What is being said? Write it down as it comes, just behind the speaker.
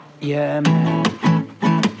Yeah, man.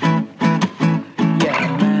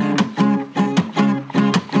 Yeah, man.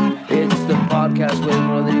 It's the podcast with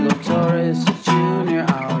Rodrigo Torres Jr.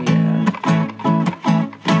 Oh, yeah.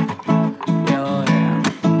 Oh, yeah.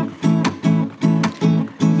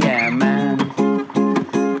 Yeah, man.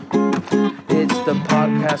 It's the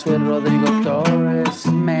podcast with Rodrigo Torres,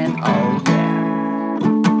 man. Oh, yeah.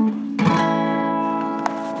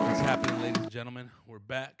 What's happening, ladies and gentlemen? We're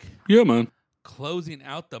back. Yeah, man. Closing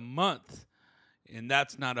out the month, and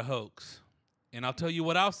that's not a hoax. And I'll tell you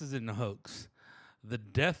what else is in the hoax. The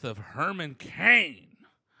death of Herman Cain.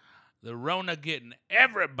 The Rona getting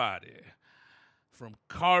everybody from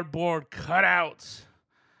cardboard cutouts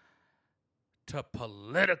to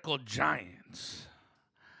political giants.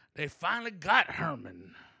 They finally got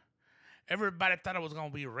Herman. Everybody thought it was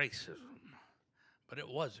going to be racism, but it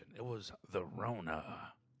wasn't. It was the Rona.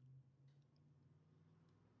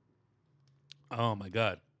 Oh, my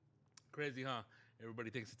God. Crazy, huh? Everybody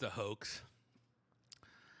thinks it's a hoax.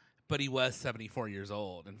 But he was 74 years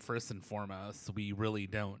old. And first and foremost, we really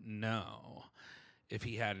don't know if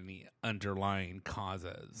he had any underlying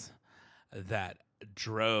causes that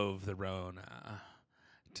drove the Rona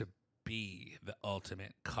to be the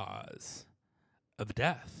ultimate cause of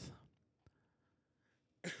death.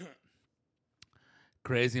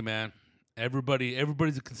 Crazy, man. Everybody's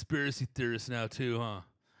a conspiracy theorist now, too, huh?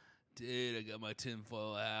 Dude, I got my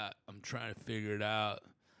tinfoil hat. I'm trying to figure it out.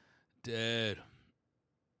 Dude.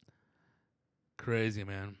 Crazy,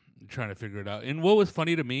 man. I'm trying to figure it out. And what was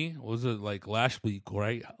funny to me was it like last week,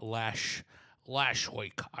 right? Last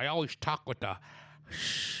week. I always talk with the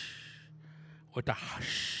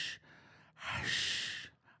hush.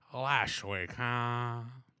 Last week, huh?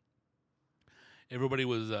 Everybody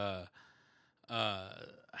was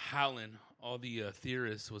howling. All the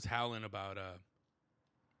theorists was howling about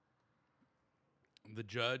the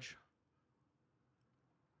judge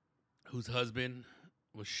whose husband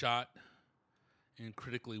was shot and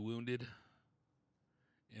critically wounded,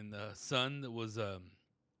 and the son that was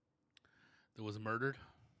murdered.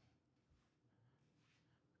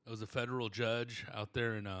 It was a federal judge out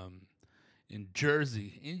there in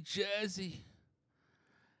Jersey.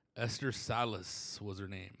 Esther Salas was her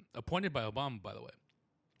name, appointed by Obama, by the way.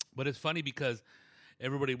 But it's funny because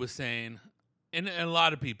everybody was saying, and a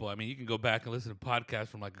lot of people, I mean, you can go back and listen to podcasts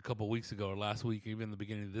from like a couple weeks ago or last week, even the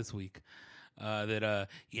beginning of this week, that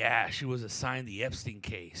she was assigned the Epstein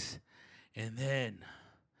case. And then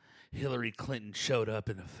Hillary Clinton showed up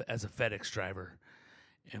as a FedEx driver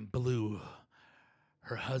and blew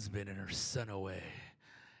her husband and her son away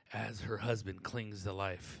as her husband clings to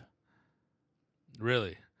life.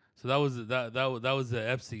 Really? So that was the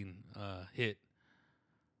Epstein hit,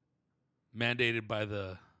 mandated by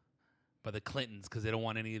the Clintons because they don't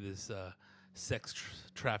want any of this sex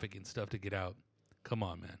trafficking stuff to get out. Come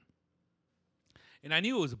on, man. And I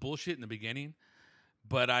knew it was bullshit in the beginning,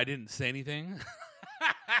 but I didn't say anything.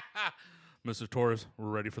 Mr. Torres, we're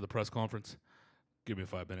ready for the press conference. Give me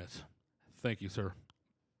 5 minutes. Thank you, sir.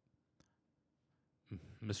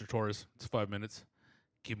 Mr. Torres, it's 5 minutes.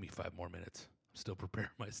 Give me 5 more minutes. I'm still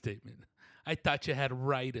preparing my statement. I thought you had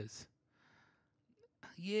writers.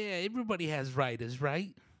 Yeah, everybody has writers,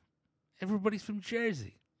 right? Everybody's from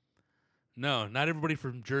Jersey. No, not everybody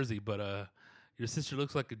from Jersey, but your sister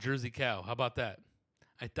looks like a Jersey cow. How about that?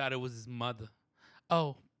 I thought it was his mother.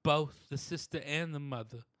 Oh, both, the sister and the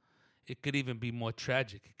mother. It could even be more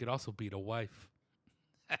tragic. It could also be the wife.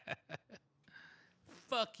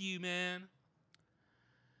 Fuck you, man.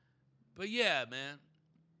 But yeah, man.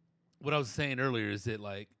 What I was saying earlier is that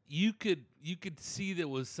like you could see there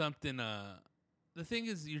was something. The thing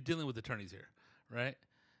is, you're dealing with attorneys here, right?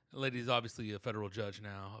 The lady's obviously a federal judge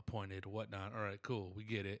now, appointed, whatnot. All right, cool, we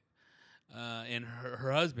get it. And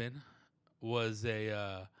her husband was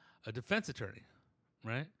a defense attorney,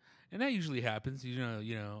 right? And that usually happens.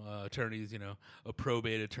 Attorneys. A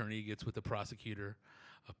probate attorney gets with a prosecutor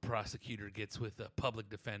gets with a public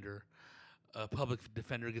defender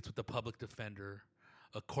gets with a public defender,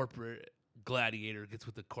 a corporate gladiator gets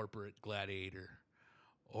with a corporate gladiator,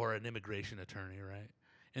 or an immigration attorney, right?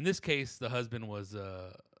 In this case, the husband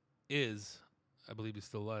is, I believe he's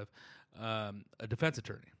still alive, a defense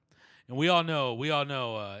attorney. And we all know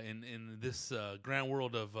in this grand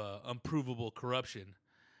world of unprovable corruption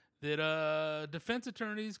that defense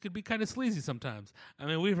attorneys could be kind of sleazy sometimes. I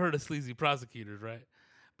mean, we've heard of sleazy prosecutors, right?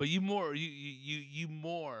 But you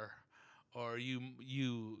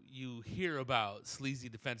hear about sleazy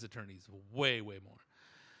defense attorneys way, way more.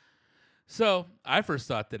 So I first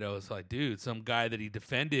thought that I was like, dude, some guy that he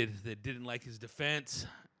defended that didn't like his defense,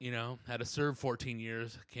 had to serve 14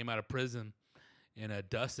 years, came out of prison, and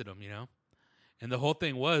dusted him, you know. And the whole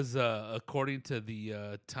thing was, according to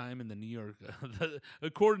the time in the New York,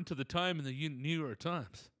 according to the time in the New York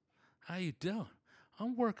Times. How you doing?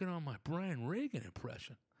 I'm working on my Brian Regan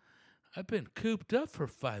impression. I've been cooped up for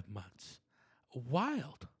 5 months.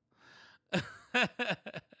 Wild.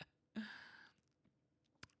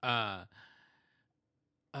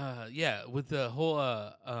 Yeah, with the whole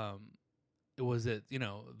it was it, you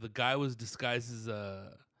know, the guy was disguised as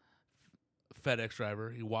a FedEx driver.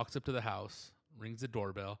 He walks up to the house, rings the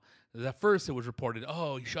doorbell. At first it was reported,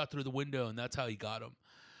 oh, he shot through the window and that's how he got him.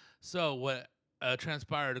 So what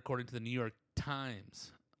transpired, according to the New York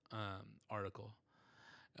Times article,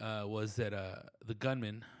 was that the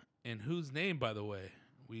gunman, and whose name, by the way,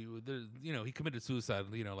 he committed suicide,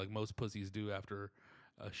 you know, like most pussies do after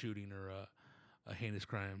a shooting or a heinous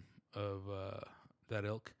crime of that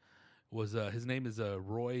ilk. Was his name is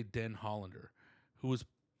Roy Den Hollander, who was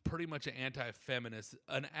pretty much an anti-feminist,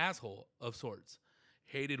 an asshole of sorts.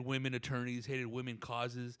 Hated women attorneys, hated women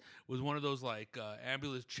causes. Was one of those like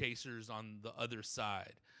ambulance chasers on the other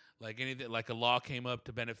side. Like anything, like a law came up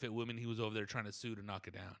to benefit women, he was over there trying to sue to knock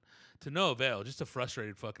it down. To no avail, just a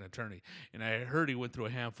frustrated fucking attorney. And I heard he went through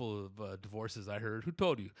a handful of divorces. I heard. Who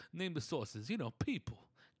told you? Name the sources. You know, people,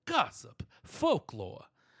 gossip, folklore.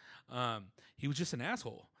 He was just an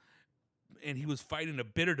asshole. And he was fighting a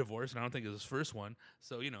bitter divorce, and I don't think it was his first one.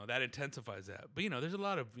 So, you know, that intensifies that. But, you know, there's a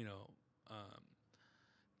lot of, you know,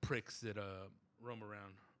 pricks that roam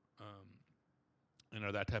around and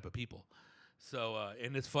are that type of people. So,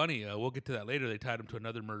 and it's funny, we'll get to that later. They tied him to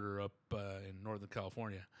another murder up in Northern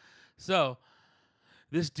California. So,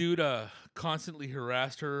 this dude constantly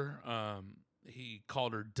harassed her. He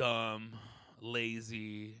called her dumb,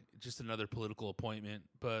 lazy, just another political appointment.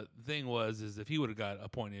 But the thing was, is if he would have got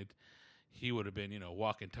appointed, he would have been, you know,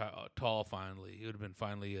 walking tall finally. He would have been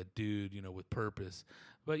finally a dude, you know, with purpose.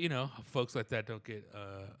 But, you know, folks like that don't get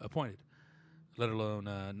appointed, let alone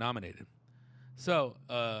nominated. So,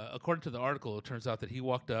 according to the article, it turns out that he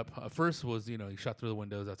walked up. First was, you know, he shot through the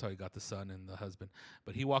windows. That's how he got the son and the husband.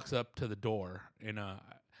 But he walks up to the door, and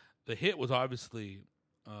the hit was obviously,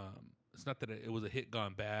 it's not that it was a hit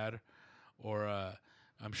gone bad, or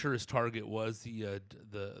I'm sure his target was the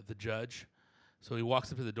judge. So he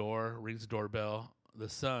walks up to the door, rings the doorbell. The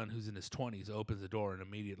son, who's in his 20s, opens the door, and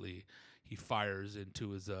immediately he fires into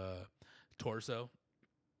his torso.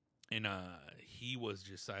 And he was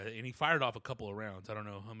just, and he fired off a couple of rounds. I don't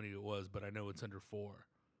know how many it was, but I know it's under 4.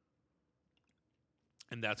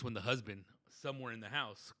 And that's when the husband, somewhere in the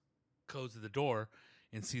house, goes to the door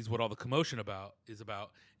and sees what all the commotion is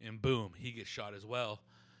about, and boom, he gets shot as well,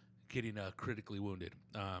 getting critically wounded.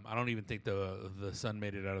 I don't even think the son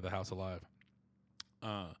made it out of the house alive.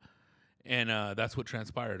 And that's what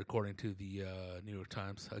transpired, according to the New York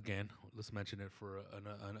Times. Again, let's mention it for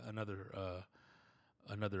another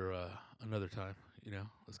time. You know,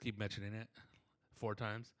 let's keep mentioning it 4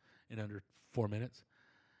 times in under 4 minutes.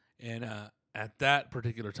 And at that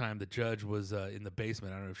particular time, the judge was in the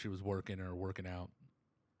basement. I don't know if she was working or working out,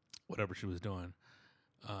 whatever she was doing.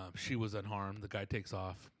 She was unharmed. The guy takes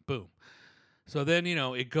off. Boom. So then, you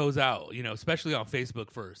know, it goes out, you know, especially on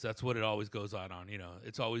Facebook first. That's what it always goes on. You know,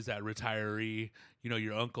 it's always that retiree, you know,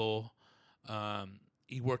 your uncle.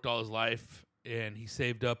 He worked all his life, and he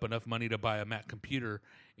saved up enough money to buy a Mac computer,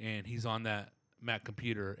 and he's on that Mac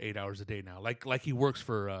computer 8 hours a day now. Like he works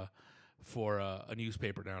for a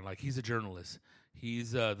newspaper now. Like he's a journalist.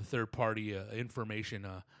 He's the third party information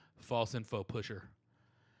false info pusher.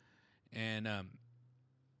 And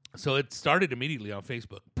so it started immediately on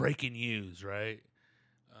Facebook. Breaking news, right?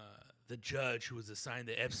 The judge who was assigned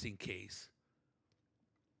the Epstein case.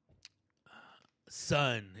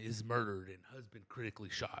 Son is murdered and husband critically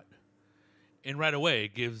shot. And right away,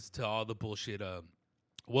 it gives to all the bullshit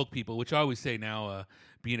woke people, which I always say now,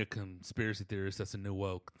 being a conspiracy theorist, that's a new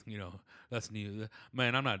woke. You know, that's new.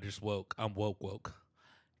 Man, I'm not just woke. I'm woke.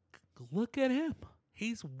 Look at him.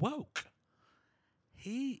 He's woke.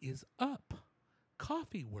 He is up.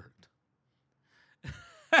 Coffee worked.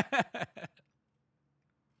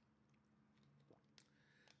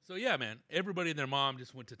 So, yeah, man, everybody and their mom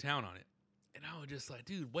just went to town on it. And I was just like,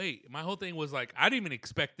 dude, wait. My whole thing was like, I didn't even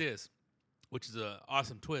expect this, which is an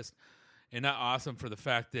awesome twist. And not awesome for the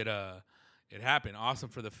fact that it happened. Awesome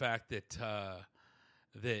for the fact that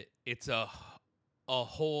that it's a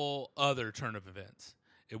whole other turn of events.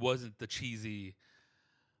 It wasn't the cheesy,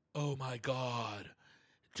 oh, my God,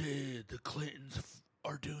 dude, the Clintons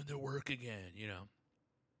are doing their work again, you know.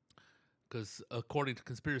 Because according to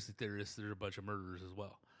conspiracy theorists, there are a bunch of murderers as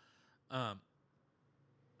well.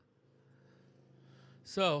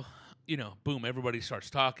 So, you know, boom, everybody starts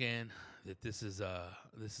talking. that this is a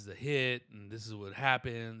hit and this is what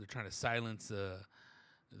happened. They're trying to silence the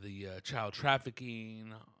child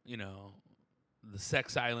trafficking, the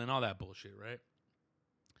sex island, all that bullshit, right?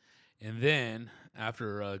 And then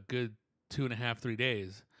after a good 2.5, 3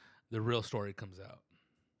 days, the real story comes out,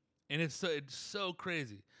 and it's so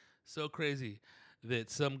crazy that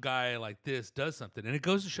some guy like this does something, and it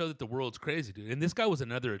goes to show that the world's crazy, dude. And this guy was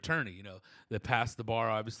another attorney, that passed the bar,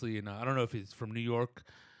 obviously, and I don't know if he's from New York.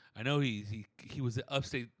 I know he was in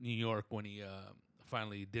upstate New York when he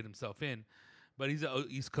finally did himself in, but he's an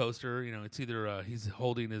East Coaster. It's either he's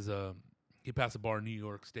holding his he passed the bar in New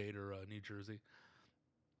York State or New Jersey.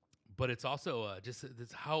 But it's also just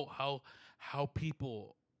it's how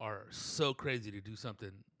people are so crazy to do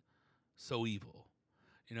something so evil.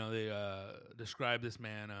 They describe this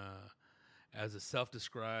man as a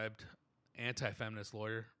self-described anti-feminist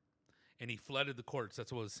lawyer, and he flooded the courts.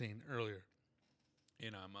 That's what I was saying earlier,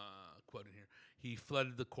 and I'm quoting here. He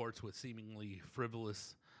flooded the courts with seemingly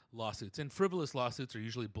frivolous lawsuits, and frivolous lawsuits are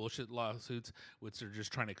usually bullshit lawsuits, which are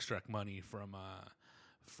just trying to extract money from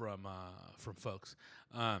folks.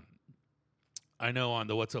 I know on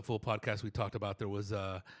the What's Up Fool podcast we talked about there was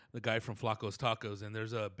the guy from Flacco's Tacos, and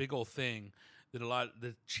there's a big old thing that a lot of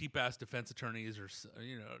the cheap ass defense attorneys or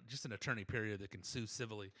just an attorney period that can sue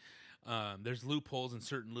civilly. There's loopholes in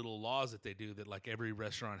certain little laws that they do that like every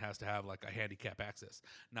restaurant has to have like a handicap access.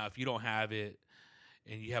 Now, if you don't have it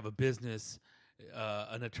and you have a business,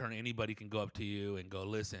 an attorney, anybody can go up to you and go,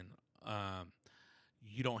 listen,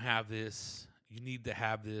 you don't have this. You need to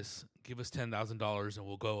have this. Give us $10,000 and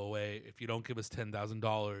we'll go away. If you don't give us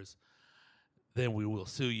 $10,000, then we will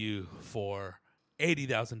sue you for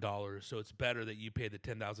 $80,000. So it's better that you pay the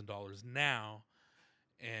 $10,000 now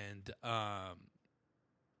and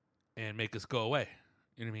make us go away.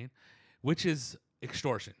 You know what I mean? Which is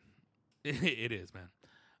extortion. It is, man.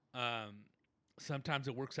 Sometimes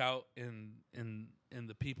it works out in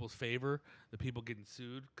the people's favor, the people getting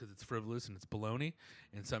sued because it's frivolous and it's baloney,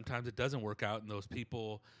 and sometimes it doesn't work out, and those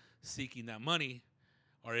people seeking that money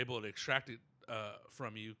are able to extract it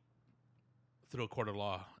from you through a court of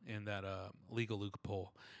law in that legal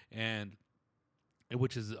loophole, and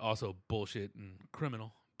which is also bullshit and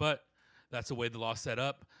criminal, but that's the way the law's set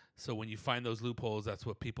up. So when you find those loopholes, that's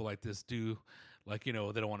what people like this do. Like, they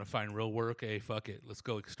don't want to find real work. Hey, fuck it. Let's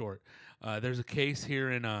go extort. There's a case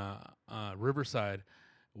here in Riverside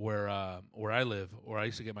where I live, where I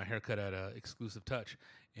used to get my haircut at Exclusive Touch.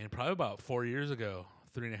 And probably about 4 years ago,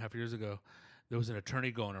 3.5 years ago, there was an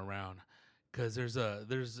attorney going around because there's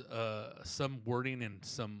some wording in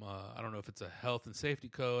some, I don't know if it's a health and safety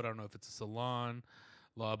code. I don't know if it's a salon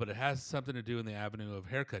law, but it has something to do in the avenue of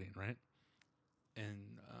haircutting, right? And,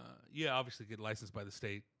 obviously get licensed by the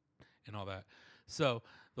state and all that. So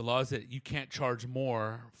the law is that you can't charge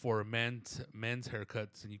more for men's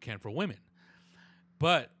haircuts than you can for women.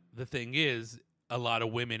 But the thing is, a lot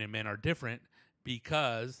of women and men are different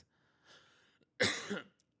because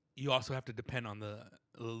you also have to depend on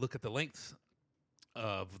look at the lengths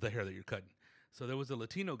of the hair that you're cutting. So there was a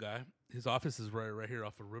Latino guy. His office is right here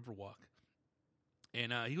off of Riverwalk.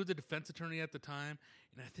 And he was a defense attorney at the time.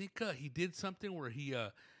 And I think he did something where he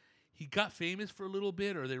got famous for a little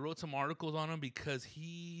bit, or they wrote some articles on him because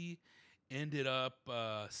he ended up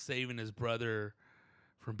saving his brother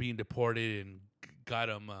from being deported and got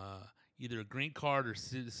him either a green card or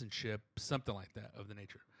citizenship, something like that of the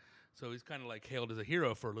nature. So he's kind of like hailed as a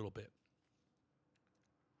hero for a little bit.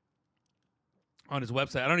 On his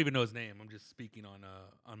website, I don't even know his name. I'm just speaking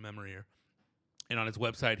on memory here. And on his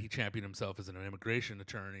website, he championed himself as an immigration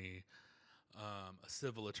attorney, a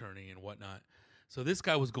civil attorney, and whatnot. So this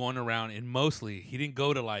guy was going around, and mostly he didn't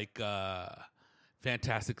go to like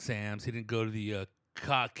Fantastic Sam's. He didn't go to the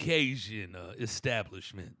Caucasian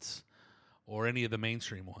establishments or any of the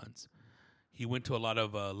mainstream ones. He went to a lot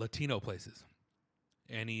of Latino places,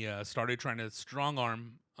 and he started trying to strong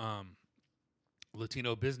arm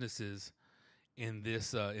Latino businesses in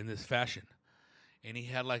this fashion. And he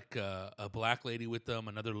had like a black lady with them,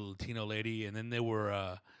 another Latino lady, and then they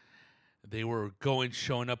were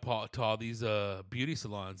showing up to all these beauty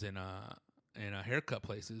salons and haircut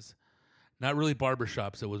places. Not really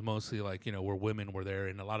barbershops. It was mostly like, where women were there,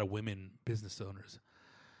 and a lot of women business owners.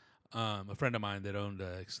 A friend of mine that owned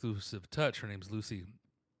Exclusive Touch, her name's Lucy,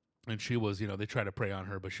 and she was, they tried to prey on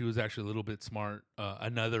her, but she was actually a little bit smart.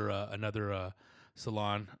 Another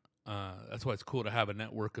salon. That's why it's cool to have a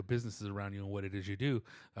network of businesses around you and what it is you do.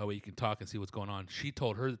 That way you can talk and see what's going on. She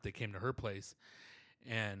told her that they came to her place,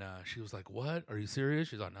 And she was like, "What? Are you serious?"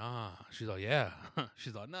 She's like, "Nah." She's like, "Yeah."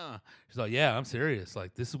 She's like, "Nah." She's like, "Yeah, I'm serious.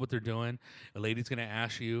 Like, this is what they're doing. A lady's gonna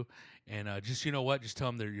ask you, and just you know what? Just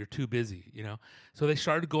tell them you're too busy. You know." So they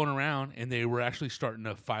started going around, and they were actually starting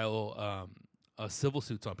to file civil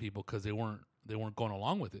suits on people because they weren't going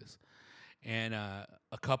along with this. And a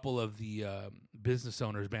couple of the business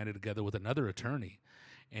owners banded together with another attorney,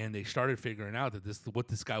 and they started figuring out that what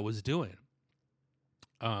this guy was doing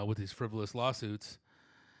with these frivolous lawsuits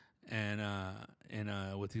and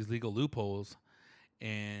with these legal loopholes.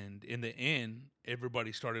 And in the end,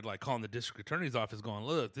 everybody started like calling the district attorney's office, going,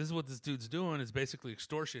 "Look, this is what this dude's doing. It's basically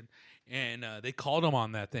extortion." And they called him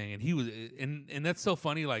on that thing, and he was, and that's so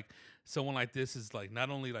funny. Like someone like this is like not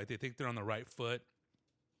only like they think they're on the right foot,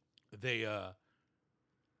 they're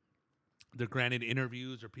granted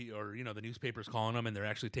interviews or you know the newspapers calling them, and they're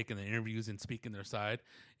actually taking the interviews and speaking their side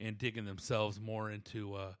and digging themselves more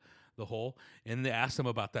into the hole. And they asked them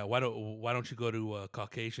about that. Why don't you go to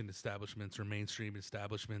Caucasian establishments or mainstream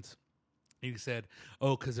establishments? And he said,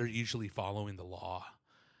 "Oh, because they're usually following the law."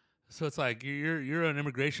 So it's like you're an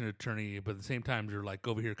immigration attorney, but at the same time you're like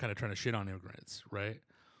over here kind of trying to shit on immigrants, right?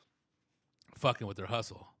 Fucking with their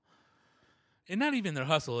hustle. And not even their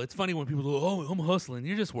hustle. It's funny when people go, "Oh, I'm hustling."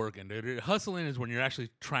 You're just working, dude. Hustling is when you're actually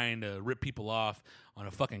trying to rip people off on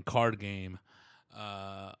a fucking card game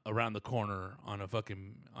around the corner on a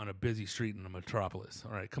busy street in a metropolis.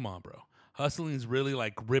 All right, come on, bro. Hustling is really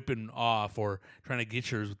like ripping off or trying to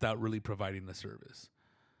get yours without really providing the service.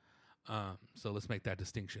 So let's make that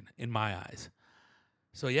distinction in my eyes.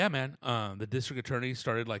 So yeah, man, the district attorney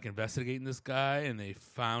started like investigating this guy, and they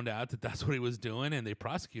found out that that's what he was doing, and they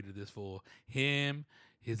prosecuted this fool. Him,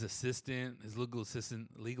 his assistant, his legal assistant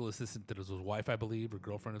that was his wife, I believe, or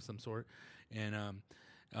girlfriend of some sort, and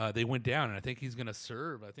they went down, and I think he's gonna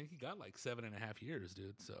serve. I think he got like 7.5 years,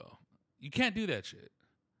 dude. So you can't do that shit,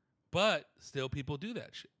 but still, people do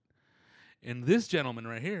that shit. And this gentleman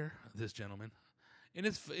right here,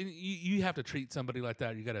 and you have to treat somebody like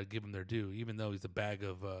that. You got to give them their due, even though he's a bag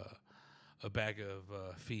of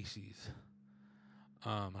feces.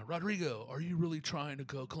 Rodrigo, are you really trying to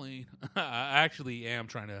go clean? I actually am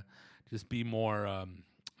trying to just be more.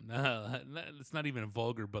 It's not even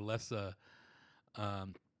vulgar, but less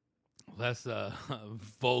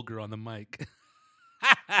vulgar on the mic.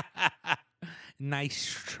 Nice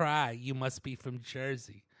try. You must be from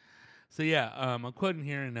Jersey. So yeah, I'm quoting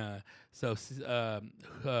here, and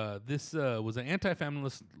this was an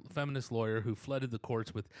anti-feminist lawyer who flooded the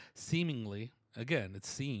courts with seemingly,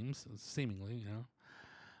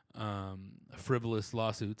 frivolous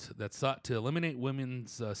lawsuits that sought to eliminate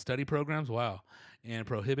women's study programs. Wow, and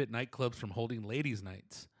prohibit nightclubs from holding ladies'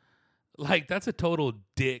 nights. Like that's a total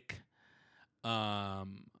dick.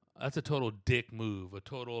 That's a total dick move. A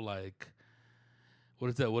total like. What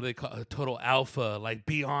is that? What do they call a total alpha? Like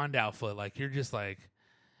beyond alpha. Like you're just like,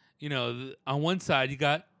 you know, on one side you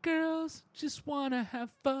got girls just want to have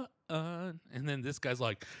fun. And then this guy's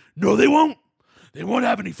like, no, they won't. They won't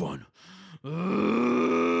have any fun.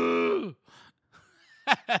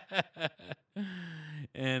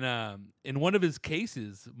 And in one of his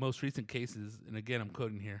cases, most recent cases, and again, I'm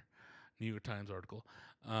quoting here, New York Times article,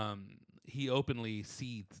 he openly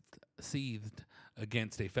seethed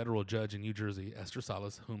against a federal judge in New Jersey, Esther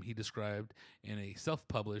Salas, whom he described in a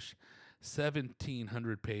self-published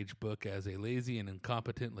 1,700-page book as a lazy and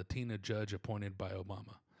incompetent Latina judge appointed by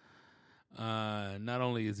Obama. Not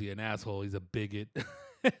only is he an asshole, he's a bigot.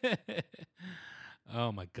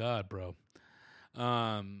 Oh, my God, bro.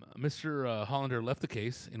 Mr. Hollander left the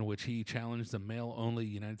case in which he challenged the male-only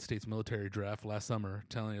United States military draft last summer,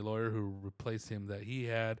 telling a lawyer who replaced him that he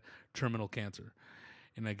had terminal cancer.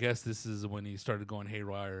 And I guess this is when he started going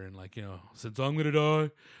haywire and like, you know, since I'm going to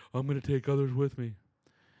die, I'm going to take others with me.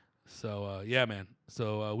 So, yeah, man.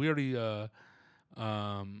 So we already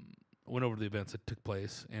went over the events that took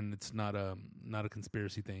place, and it's not a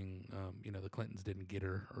conspiracy thing. You know, the Clintons didn't get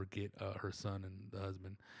her or get her son and the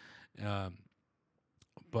husband.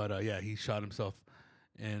 But yeah, he shot himself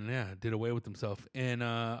and yeah, did away with himself. And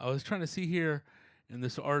I was trying to see here in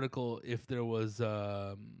this article if there was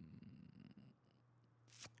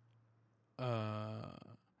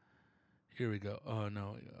here we go. Oh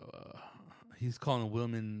no, he's calling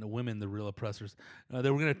women the real oppressors. They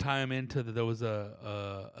were going to tie him into there was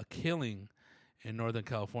a killing in Northern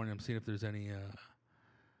California. I'm seeing if there's any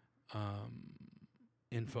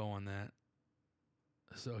info on that.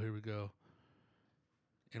 So here we go.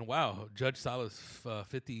 And wow, Judge Salas,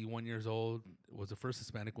 51 years old, was the first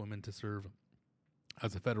Hispanic woman to serve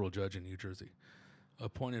as a federal judge in New Jersey,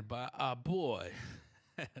 appointed by our boy.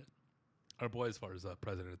 Our boy as far as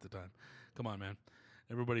president at the time. Come on, man.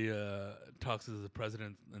 everybody talks as the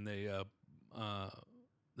president, and they're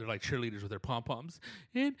like cheerleaders with their pom poms,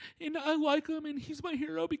 and I like him, and he's my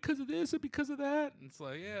hero because of this and because of that. And it's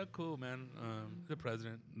like, yeah, cool, man. The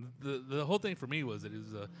president. The whole thing for me was that he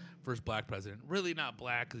was the first black president. Really not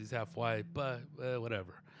black because he's half white, but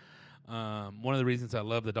whatever. One of the reasons I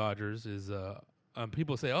love the Dodgers is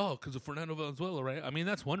people say, oh, because of Fernando Valenzuela, right? I mean,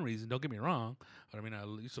 that's one reason. Don't get me wrong. I mean, I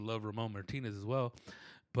used to love Ramon Martinez as well.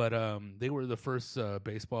 But they were the first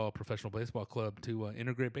professional baseball club to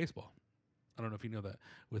integrate baseball. I don't know if you know that,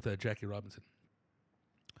 with Jackie Robinson.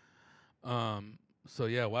 So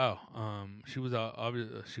yeah, wow. She was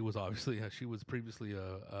previously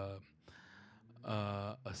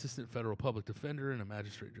a assistant federal public defender and a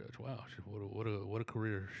magistrate judge. Wow, what a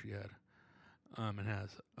career she had, and has.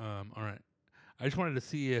 All right, I just wanted to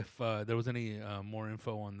see if there was any more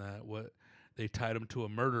info on that. What they tied him to a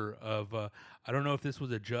murder of. I don't know if this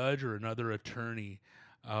was a judge or another attorney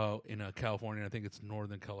in California. I think it's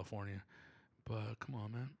Northern California. But come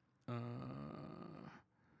on, man.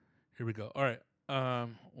 Here we go. All right.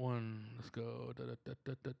 Let's go.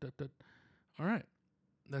 All right.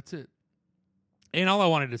 That's it. And all I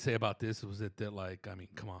wanted to say about this was that like, I mean,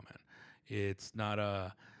 come on, man. It's not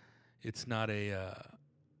a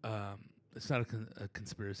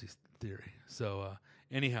conspiracy theory. So,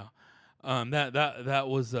 anyhow, that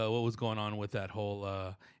was what was going on with that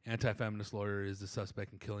whole anti-feminist lawyer is the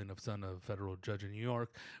suspect in killing of son of a federal judge in New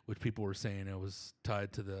York, which people were saying it was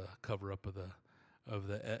tied to the cover-up of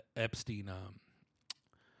the Epstein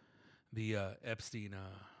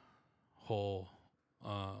whole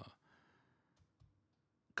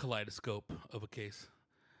kaleidoscope of a case.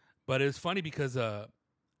 But it's funny because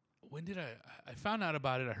when did I found out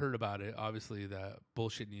about it? I heard about it, obviously, that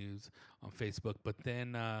bullshit news on Facebook. But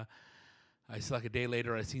then I saw like a day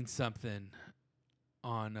later, I seen something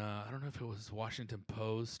on, I don't know if it was Washington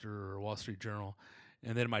Post or Wall Street Journal.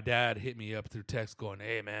 And then my dad hit me up through text going,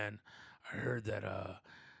 hey, man, I heard that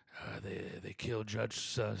they killed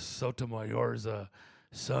Judge Sotomayor's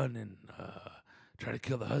son and tried to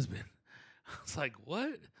kill the husband. I was like,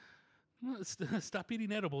 what? Stop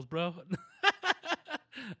eating edibles, bro.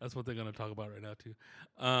 That's what they're going to talk about right now, too.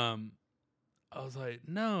 I was like,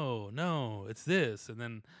 no, it's this. And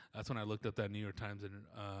then that's when I looked up that New York Times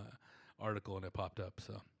article, and it popped up.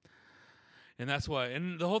 So, and that's why.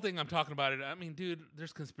 And the whole thing I'm talking about it, I mean, dude,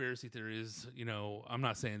 there's conspiracy theories. You know, I'm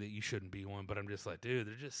not saying that you shouldn't be one, but I'm just like, dude,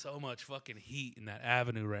 there's just so much fucking heat in that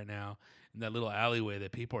avenue right now, in that little alleyway,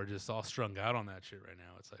 that people are just all strung out on that shit right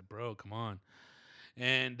now. It's like, bro, come on.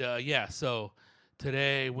 And yeah, so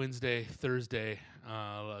today, Wednesday, Thursday,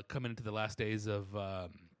 coming into the last days of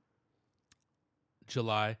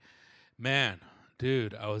July. Man,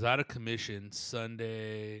 dude, I was out of commission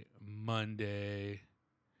Sunday, Monday,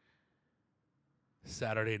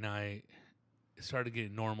 Saturday night. It started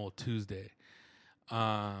getting normal Tuesday.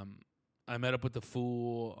 I met up with the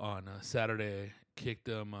fool on Saturday, kicked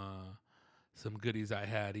him some goodies I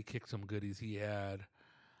had. He kicked some goodies he had.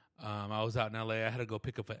 I was out in LA. I had to go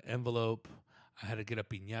pick up an envelope. I had to get a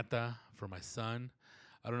piñata for my son.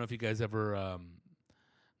 I don't know if you guys ever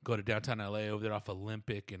go to downtown LA over there off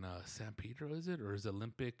Olympic and San Pedro, is it? Or is it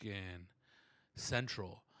Olympic and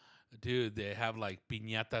Central? Dude, they have like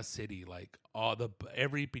piñata city, like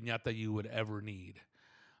every piñata you would ever need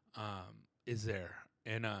is there.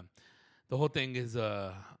 And the whole thing is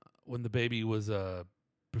when the baby was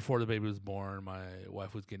before the baby was born, my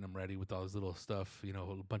wife was getting him ready with all his little stuff, you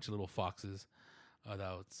know, a bunch of little foxes.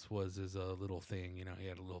 That was his little thing, you know. He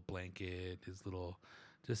had a little blanket, his little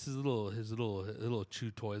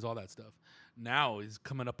chew toys, all that stuff. Now he's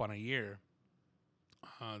coming up on a year,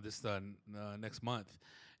 this next month,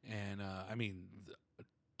 and I mean,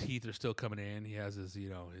 teeth are still coming in. He has his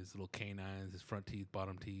little canines, his front teeth,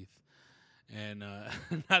 bottom teeth, and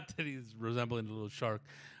not that he's resembling a little shark,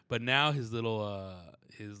 but now his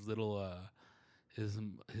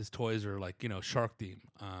toys are like, you know, shark theme.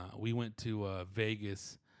 We went to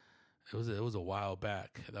Vegas. It was a while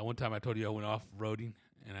back. That one time I told you I went off roading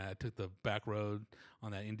and I took the back road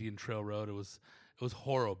on that Indian Trail road. It was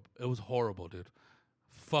horrible. It was horrible, dude.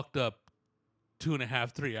 Fucked up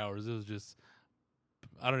 2.5, 3 hours. It was just,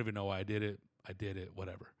 I don't even know why I did it. I did it.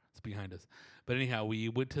 Whatever. It's behind us. But anyhow, we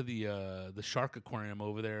went to the shark aquarium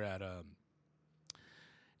over there at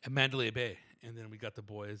Mandalay Bay, and then we got the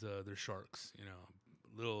boys their sharks. You know,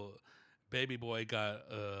 little baby boy got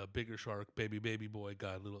a bigger shark. Baby boy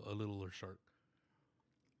got a littler shark.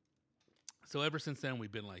 So ever since then,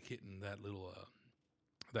 we've been like hitting that little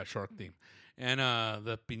that shark theme. And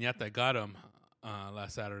the piñata I got him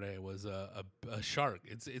last Saturday was a shark.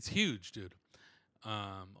 It's huge, dude.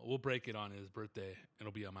 We'll break it on his birthday.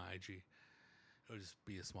 It'll be on my IG. It'll just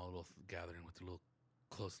be a small little gathering with a little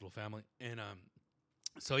close little family. And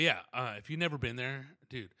so yeah, if you've never been there,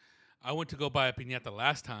 dude, I went to go buy a piñata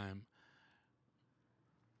last time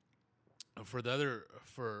for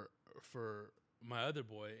my other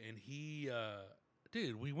boy, and he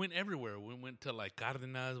dude, we went everywhere. We went to like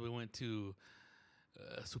Cárdenas, we went to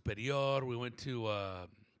Superior, we went to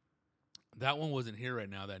that one wasn't here right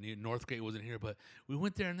now. That new Northgate wasn't here, but we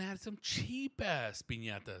went there and they had some cheap ass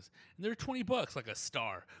piñatas, and they're $20 like a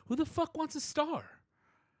star. Who the fuck wants a star?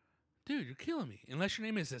 Dude, you're killing me. Unless your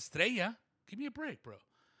name is Estrella, give me a break, bro.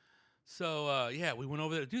 So yeah, we went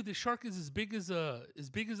over there, dude. The shark is as big as a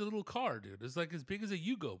little car, dude. It's like as big as a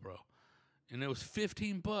Yugo, bro. And it was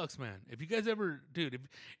 $15, man. If you guys ever, dude,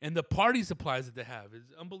 and the party supplies that they have is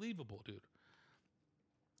unbelievable, dude.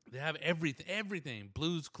 They have everything.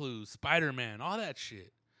 Blue's Clues, Spider-Man, all that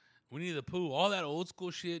shit. Winnie the Pooh, all that old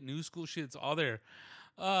school shit, new school shit, it's all there.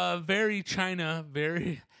 Very China.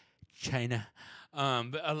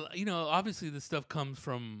 But, you know, obviously this stuff comes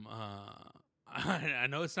from, I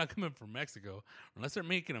know it's not coming from Mexico, unless they're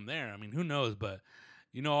making them there. I mean, who knows? But,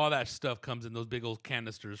 you know, all that stuff comes in those big old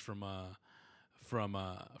canisters from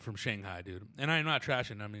Shanghai, dude. And I'm not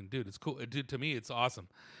trashing. I mean, dude, it's cool. Dude, to me, it's awesome.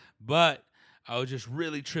 But I was just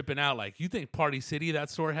really tripping out. Like, you think Party City,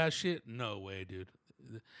 that store has shit? No way, dude.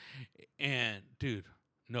 And, dude,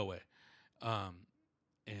 no way.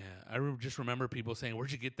 And I just remember people saying,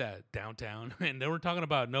 where'd you get that? Downtown? And they were talking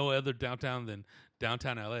about no other downtown than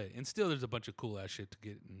downtown L.A. And still there's a bunch of cool-ass shit to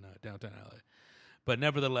get in downtown L.A. But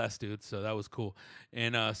nevertheless, dude, so that was cool.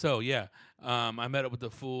 And so, yeah, I met up with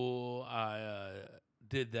the fool. I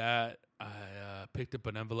did that. I picked up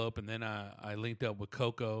an envelope, and then I linked up with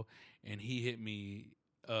Coco, and he hit me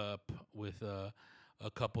up with a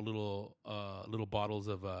couple little bottles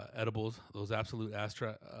of edibles, those absolute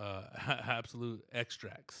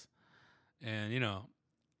extracts. And, you know,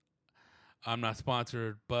 I'm not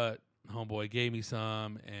sponsored, but homeboy gave me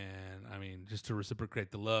some, and, I mean, just to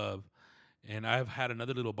reciprocate the love. And I've had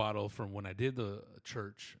another little bottle from when I did the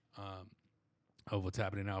church of What's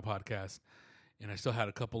Happening Now podcast, and I still had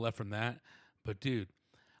a couple left from that. But, dude,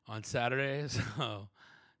 on Saturday, so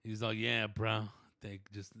he's like, yeah, bro,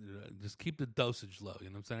 just keep the dosage low. You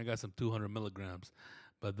know what I'm saying? I got some 200 milligrams,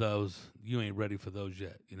 but those, you ain't ready for those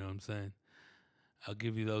yet. You know what I'm saying? I'll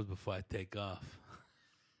give you those before I take off.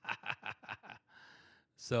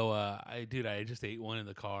 So, I just ate one in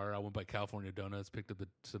the car. I went by California Donuts, picked up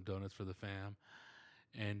some donuts for the fam,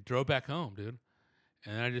 and drove back home, dude.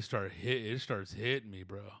 And I just it starts hitting me,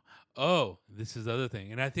 bro. Oh, this is the other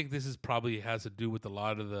thing. And I think this is probably has to do with a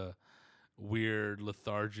lot of the weird,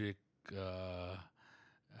 lethargic, but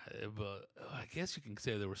I guess you can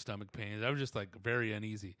say there were stomach pains. I was just like very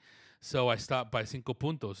uneasy. So I stopped by Cinco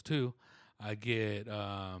Puntos too. I get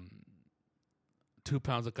 2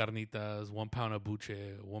 pounds of carnitas, 1 pound of buche,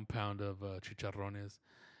 1 pound of chicharrones,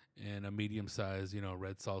 and a medium-sized,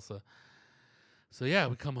 red salsa. So, yeah,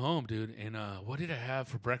 we come home, dude, and what did I have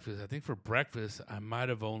for breakfast? I think for breakfast, I might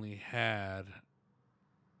have only had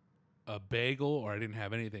a bagel, or I didn't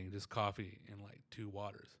have anything, just coffee and, 2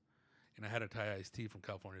 waters. And I had a Thai iced tea from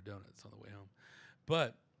California Donuts on the way home.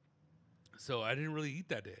 But, so I didn't really eat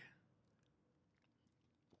that day.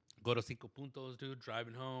 Go to Cinco Puntos, dude,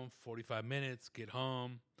 driving home, 45 minutes, get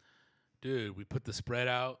home. Dude, we put the spread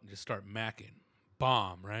out and just start macking.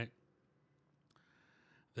 Bomb, right?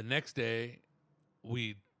 The next day,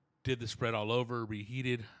 we did the spread all over,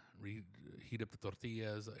 reheat up the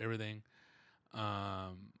tortillas, everything.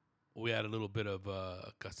 We had a little bit of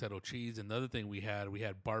casero cheese. And the other thing we had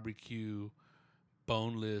barbecue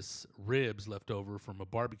boneless ribs left over from a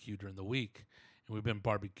barbecue during the week. And we've been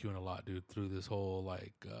barbecuing a lot, dude, through this whole,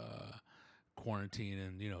 quarantine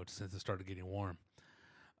and, since it started getting warm.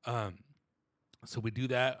 So we do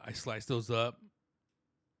that. I slice those up.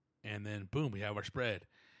 And then, boom, we have our spread.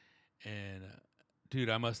 And, dude,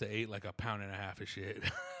 I must have ate like 1.5 pounds of shit.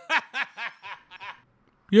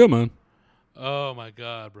 Yeah, man. Oh, my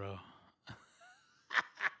God, bro.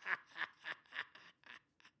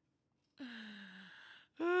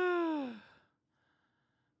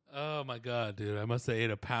 Oh, my God, dude. I must have ate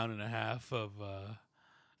 1.5 pounds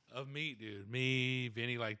of meat, dude. Me,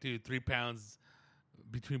 Vinny, 3 pounds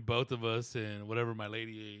between both of us and whatever my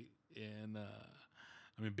lady ate. And,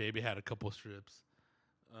 baby had a couple strips.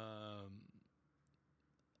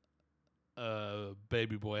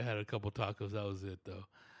 Baby boy had a couple tacos. That was it, though.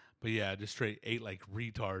 But, yeah, just straight ate like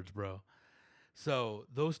retards, bro. So,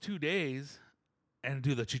 those 2 days, and,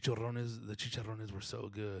 dude, the chicharrones were so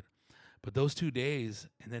good. But those 2 days,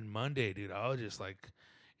 and then Monday, dude, I was just,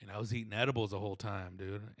 And I was eating edibles the whole time,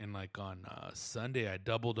 dude. And like on Sunday, I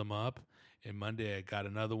doubled them up. And Monday, I got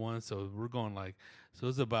another one. So we're going like, so it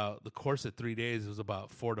was about, the course of 3 days, it was about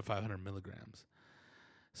 400 to 500 milligrams.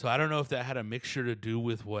 So I don't know if that had a mixture to do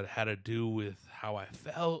with what had to do with how I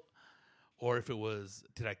felt, or if it was,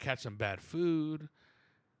 did I catch some bad food?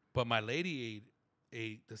 But my lady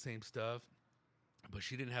ate the same stuff, but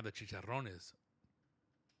she didn't have the chicharrones.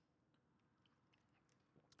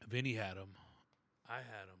 Vinny had them. I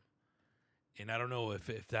had them. And I don't know if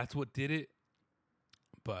that's what did it,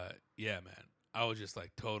 but yeah, man, I was just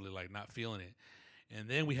like totally like not feeling it. And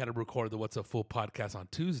then we had to record the What's Up Full podcast on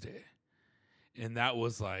Tuesday. And that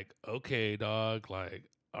was like, okay, dog, like,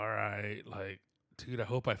 all right, like, dude, I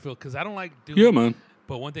hope I feel, because I don't like doing. Yeah, man.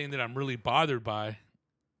 But one thing that I'm really bothered by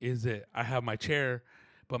is that I have my chair,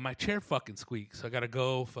 but my chair fucking squeaks. So I got to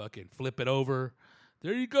go fucking flip it over.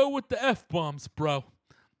 There you go with the F-bombs, bro.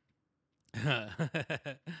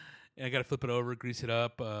 And I got to flip it over, grease it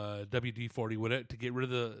up, WD-40 with it to get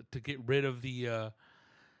rid of the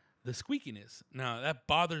squeakiness. Now, that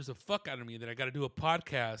bothers the fuck out of me that I got to do a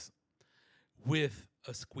podcast with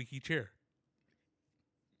a squeaky chair.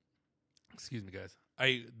 Excuse me, guys. I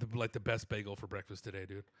ate like the best bagel for breakfast today,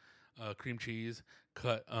 dude. Cream cheese,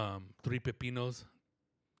 cut 3 pepinos,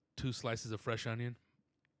 2 slices of fresh onion.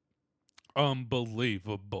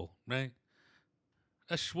 Unbelievable, right?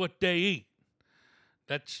 That's what they eat.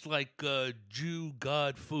 That's like Jew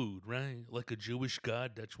God food, right? Like a Jewish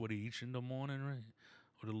God, that's what he eats in the morning, right?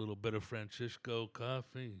 With a little bit of Francisco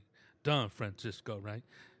coffee. Don Francisco, right?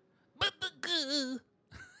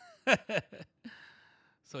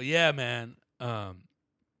 So yeah, man,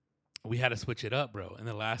 we had to switch it up, bro. In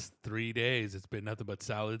the last 3 days, it's been nothing but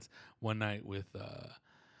salads. One night with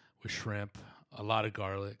shrimp, a lot of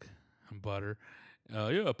garlic and butter.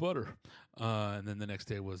 Butter. And then the next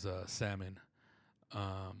day was salmon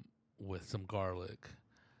with some garlic.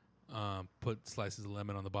 Put slices of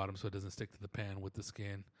lemon on the bottom so it doesn't stick to the pan with the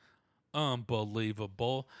skin.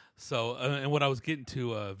 Unbelievable. So, and what I was getting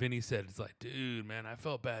to, Vinny said, it's like, dude, man, I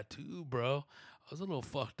felt bad too, bro. I was a little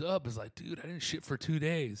fucked up. It's like, dude, I didn't shit for 2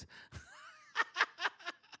 days.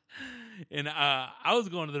 And I was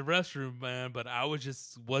going to the restroom, man, but I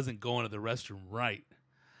wasn't going to the restroom right.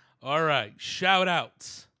 All right, shout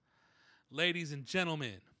outs. Ladies and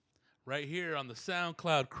gentlemen, right here on the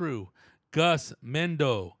SoundCloud crew, Gus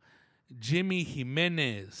Mendo, Jimmy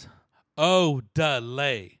Jimenez,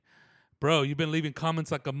 O'Delay. Bro, you've been leaving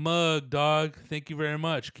comments like a mug, dog. Thank you very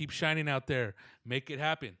much. Keep shining out there. Make it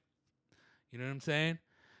happen. You know what I'm saying?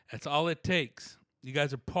 That's all it takes. You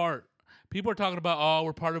guys are part. People are talking about, oh,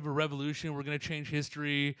 we're part of a revolution. We're going to change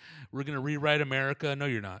history. We're going to rewrite America. No,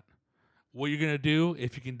 you're not. What you're going to do,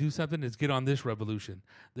 if you can do something, is get on this revolution,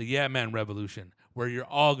 the Yeah Man revolution, where you're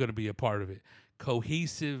all going to be a part of it.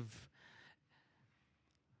 Cohesive,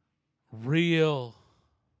 real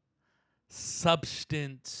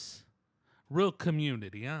substance, real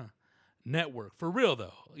community, huh? Network. For real,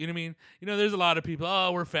 though. You know what I mean? You know, there's a lot of people,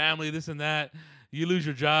 oh, we're family, this and that. You lose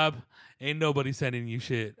your job, ain't nobody sending you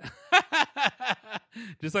shit.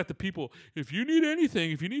 Just like the people, if you need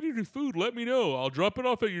anything, if you need any food, let me know. I'll drop it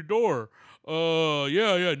off at your door.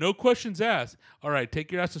 Yeah, no questions asked. All right,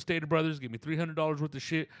 take your ass to Stater Brothers. Give me $300 worth of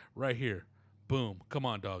shit right here. Boom. Come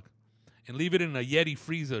on, dog. And leave it in a Yeti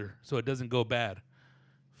freezer so it doesn't go bad.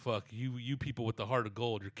 Fuck, you people with the heart of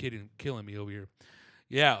gold. You're killing me over here.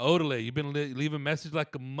 Yeah, Odelay, you've been leaving a message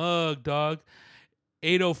like a mug, dog.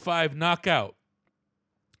 805 knockout.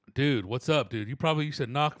 Dude, what's up, dude? You probably used to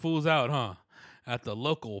knock fools out, huh? At the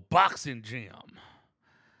local boxing gym.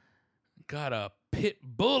 Got a pit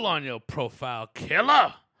bull on your profile,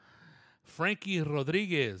 killer. Frankie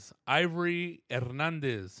Rodriguez, Ivory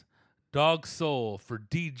Hernandez, Dog Soul for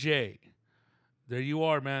DJ. There you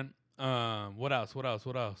are, man. What else?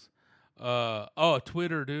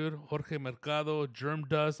 Twitter, dude. Jorge Mercado, Germ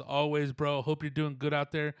Dust, always, bro. Hope you're doing good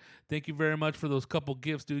out there. Thank you very much for those couple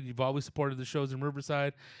gifts, dude. You've always supported the shows in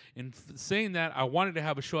Riverside. And saying that, I wanted to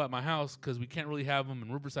have a show at my house because we can't really have them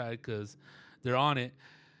in Riverside because they're on it.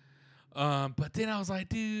 But then I was like,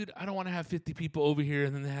 dude, I don't want to have 50 people over here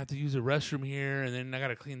and then they have to use a restroom here and then I got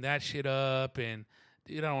to clean that shit up. And,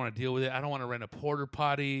 dude, I don't want to deal with it. I don't want to rent a porta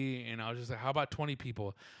potty. And I was just like, how about 20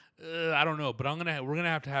 people? I don't know, but we're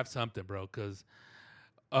gonna have something, bro, because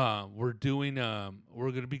we're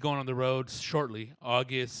gonna be going on the road shortly,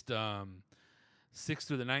 August 6th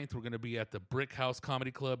through the 9th. We're gonna be at the Brick House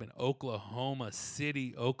Comedy Club in Oklahoma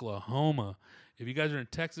City, Oklahoma. If you guys are in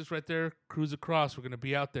Texas, right there, cruise across. We're gonna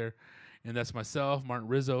be out there, and that's myself, Martin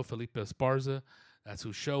Rizzo, Felipe Esparza. That's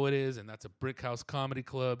whose show it is, and that's a Brick House Comedy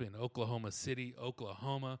Club in Oklahoma City,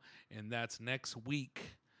 Oklahoma, and that's next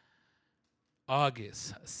week.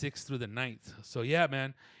 August 6th through the 9th. So yeah,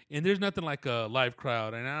 man. And there's nothing like a live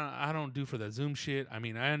crowd. And I don't do for that Zoom shit. I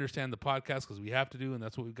mean, I understand the podcast because we have to do, and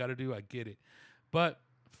that's what we've got to do. I get it. But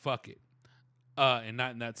fuck it. And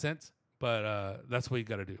not in that sense. But that's what you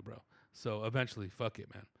got to do, bro. So eventually, fuck it,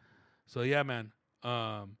 man. So yeah, man.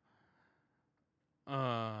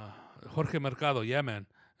 Jorge Mercado, yeah, man.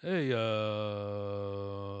 Hey,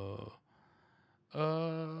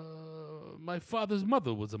 my father's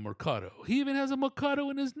mother was a Mercado. He even has a Mercado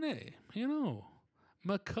in his name, you know.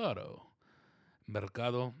 Mercado.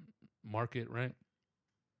 Mercado, market, right?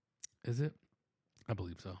 Is it? I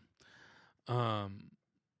believe so.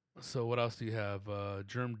 So what else do you have?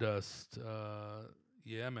 Germ dust.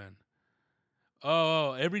 Yeah, man.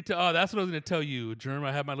 Oh, that's what I was gonna tell you, Germ.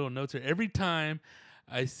 I have my little notes here. Every time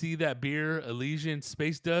I see that beer, Elysian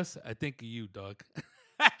Space Dust, I think of you, dog.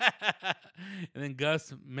 And then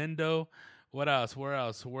Gus Mendo. What else? Where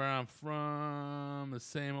else? Where I'm from, the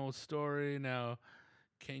same old story. Now,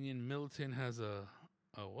 Kenyon Milton has a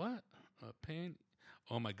what? A pain?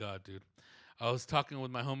 Oh my God, dude. I was talking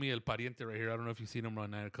with my homie El Pariente right here. I don't know if you've seen him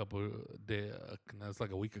run night a couple days. That's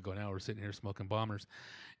like a week ago now. We're sitting here smoking bombers,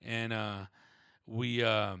 and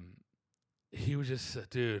he was just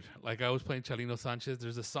dude. Like I was playing Chalino Sanchez.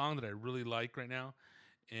 There's a song that I really like right now,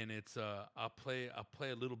 and it's I'll play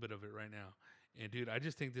a little bit of it right now. And dude, I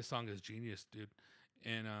just think this song is genius, dude.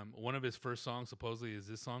 And one of his first songs supposedly is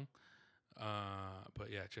this song.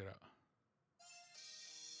 But yeah, check it out.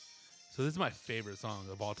 So this is my favorite song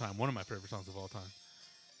of all time. One of my favorite songs of all time.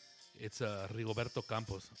 It's Rigoberto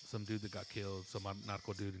Campos, some dude that got killed, some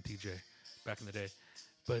narco dude in TJ back in the day.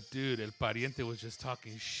 But dude, El Pariente was just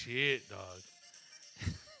talking shit, dog.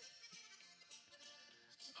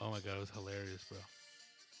 Oh my God, it was hilarious, bro.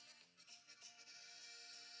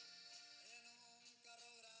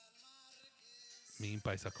 Mean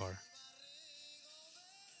Paisa car.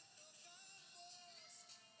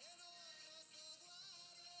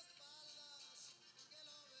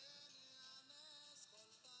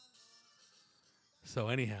 So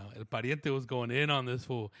anyhow, El Pariente was going in on this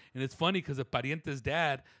fool. And it's funny because El Pariente's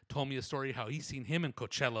dad told me a story how he seen him in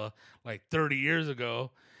Coachella like 30 years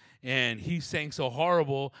ago. And he sang so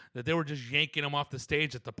horrible that they were just yanking him off the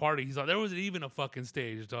stage at the party. He's like, there wasn't even a fucking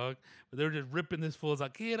stage, dog. But they were just ripping this fool. It's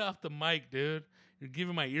like, get off the mic, dude. You're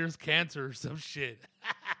giving my ears cancer or some shit.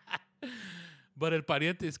 But El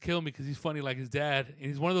Pariente is killing me because he's funny like his dad. And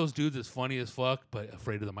he's one of those dudes that's funny as fuck, but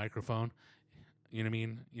afraid of the microphone. You know what I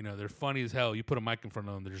mean? You know, they're funny as hell. You put a mic in front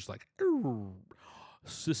of them, they're just like,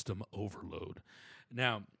 system overload.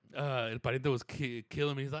 Now, El Pariente was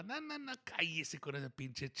killing me. He's like, no, cállese con ese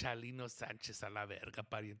pinche Chalino Sánchez a la verga,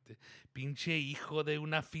 pariente. Pinche hijo de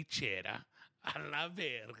una fichera. A la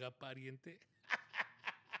verga, pariente.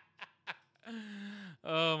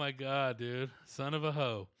 Oh, my God, dude. Son of a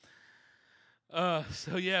hoe.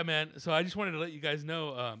 So yeah, man. So I just wanted to let you guys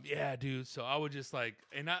know, yeah, dude. So I was just like,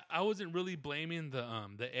 and I wasn't really blaming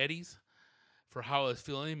the Eddies for how I was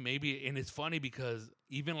feeling. Maybe, and it's funny because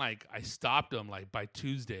even like I stopped them like by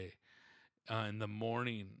Tuesday, in the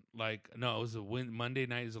morning. Like no, it was Monday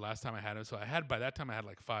night is the last time I had them. So by that time I had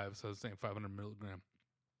like 5. So I was saying 500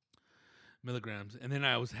 milligrams, and then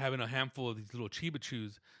I was having a handful of these little Chiba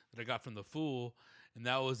Chews that I got from the fool. And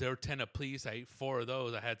they were 10 a piece. I ate 4 of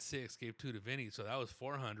those. I had 6, gave 2 to Vinny. So that was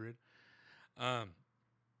 400. And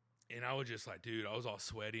I was just like, dude, I was all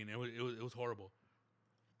sweaty. And it was horrible.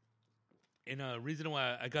 And the reason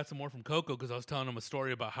why I got some more from Coco, because I was telling him a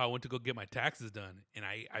story about how I went to go get my taxes done. And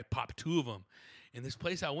I popped 2 of them. And this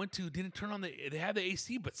place I went to didn't turn on they had the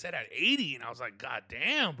AC, but set at 80. And I was like, God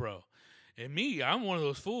damn, bro. And me, I'm one of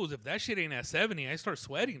those fools. If that shit ain't at 70, I start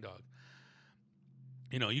sweating, dog.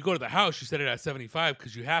 You know, you go to the house, you set it at 75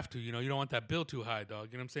 because you have to. You know, you don't want that bill too high, dog.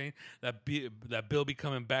 You know what I'm saying? That bill be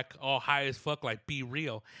coming back all high as fuck, like Be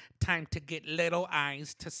Real. Time to get little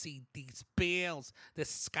eyes to see these bills that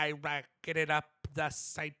skyrocketed up the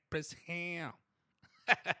Cypress Hill.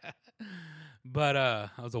 But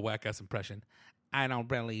that was a whack-ass impression. I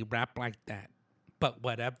don't really rap like that, but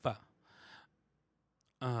whatever.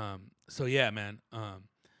 So, yeah, man. I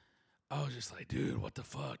was just like, dude, what the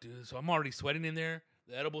fuck, dude? So I'm already sweating in there.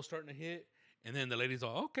 The edible's starting to hit. And then the lady's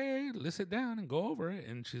all, okay, let's sit down and go over it.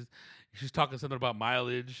 And she's talking something about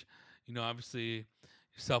mileage. You know, obviously,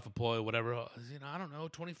 self-employed, whatever. You know, I don't know,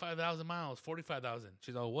 25,000 miles, 45,000.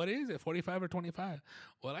 She's all, what is it, 45 or 25?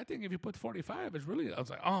 Well, I think if you put 45, it's really, I was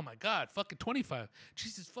like, oh, my God, fucking 25.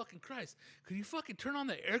 Jesus fucking Christ. Could you fucking turn on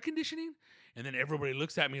the air conditioning? And then everybody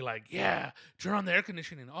looks at me like, yeah, turn on the air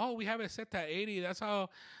conditioning. Oh, we have it set to 80. That's how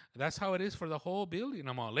it is for the whole building.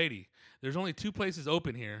 I'm all, lady, there's only 2 places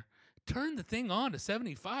open here turn the thing on to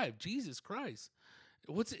 75. Jesus Christ.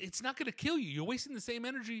 It's not going to kill you. You're wasting the same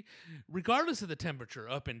energy regardless of the temperature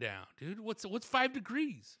up and down, dude. What's 5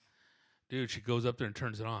 degrees? Dude, she goes up there and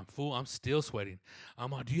turns it on. Fool, I'm still sweating.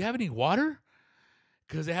 I'm on, do you have any water?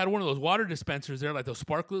 Because they had one of those water dispensers there, like those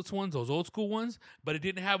sparklets ones, those old school ones, but it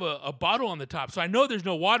didn't have a bottle on the top. So I know there's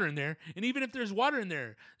no water in there. And even if there's water in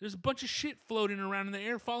there, there's a bunch of shit floating around in the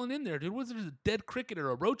air falling in there, dude. There's a dead cricket or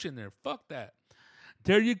a roach in there. Fuck that.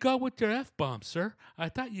 There you go with your F-bomb, sir. I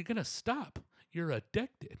thought you're going to stop. You're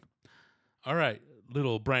addicted. All right,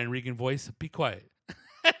 little Brian Regan voice, be quiet.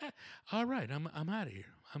 All right, I'm out of here.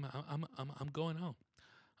 I'm going home.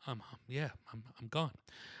 I'm gone.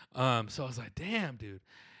 So I was like, damn, dude.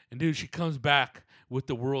 And dude, she comes back with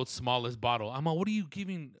the world's smallest bottle. I'm like, what are you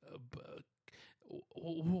giving?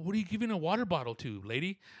 What are you giving a water bottle to,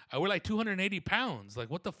 lady? I weigh like 280 pounds. Like,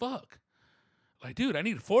 what the fuck? Like, dude, I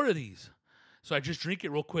need 4 of these. So I just drink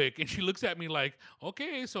it real quick. And she looks at me like,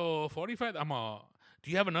 okay, so 45.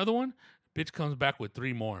 Do you have another one? Bitch comes back with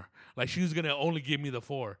 3 more. Like, she was going to only give me the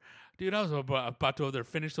 4. Dude, I was about to over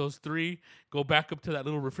finish those 3, go back up to that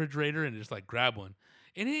little refrigerator and just like grab one.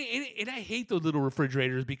 And I hate those little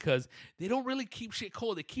refrigerators because they don't really keep shit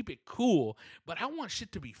cold. They keep it cool. But I want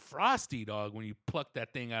shit to be frosty, dog, when you pluck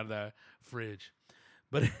that thing out of the fridge.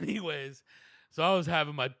 But anyways, so I was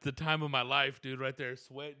having the time of my life, dude, right there,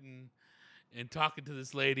 sweating and talking to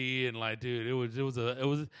this lady, and like, dude, it was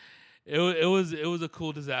a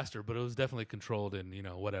cool disaster, but it was definitely controlled and, you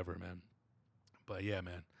know, whatever, man. But yeah,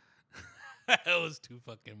 man, it was too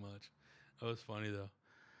fucking much. It was funny though.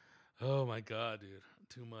 Oh my God, dude,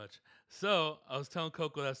 too much. So I was telling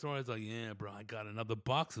Coco that story. I was like, yeah, bro, I got another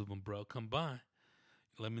box of them, bro. Come by.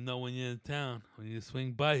 Let me know when you're in town, when you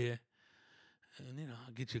swing by here, and you know,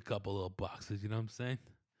 I'll get you a couple little boxes. You know what I'm saying?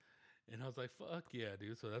 And I was like, fuck yeah,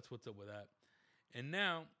 dude. So that's what's up with that. And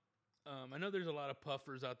now, I know there's a lot of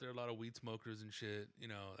puffers out there, a lot of weed smokers and shit. You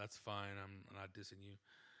know, that's fine. I'm not dissing you.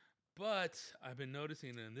 But I've been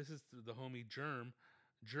noticing, and this is the homie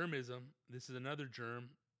Germism. This is another Germ.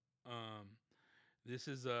 This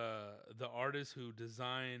is the artist who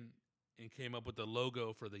designed and came up with the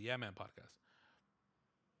logo for the Yeah Man podcast.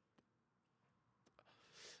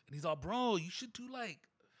 And he's all, bro, you should do like,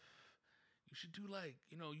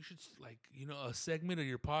 a segment of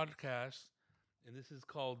your podcast. And this is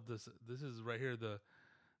called this is right here, the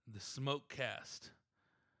Smokecast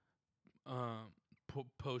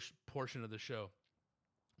portion of the show,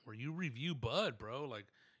 where you review bud, bro. Like,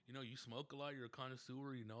 you know, you smoke a lot, you're a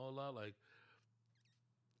connoisseur, you know a lot, like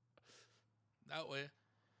that way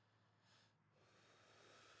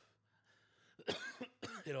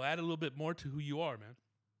it'll add a little bit more to who you are, man.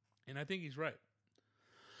 And I think he's right.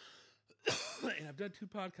 And I've done 2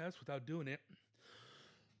 podcasts without doing it.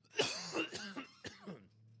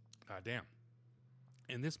 God damn.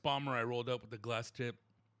 And this bomber I rolled up with the glass tip.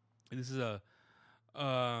 And this is a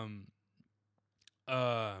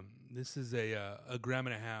 1.5 gram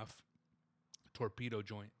torpedo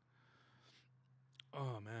joint.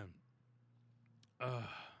 Oh man.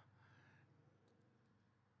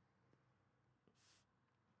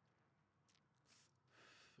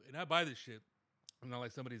 And I buy this shit. It's not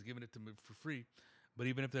like somebody's giving it to me for free. But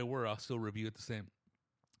even if they were, I'll still review it the same.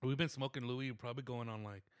 We've been smoking Louis probably going on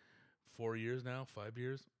like 4 years now, 5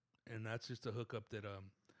 years. And that's just a hookup that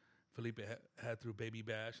Felipe had through Baby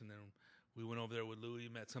Bash. And then we went over there with Louis,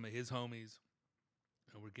 met some of his homies.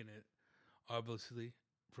 And we're getting it, obviously,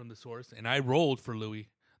 from the source. And I rolled for Louis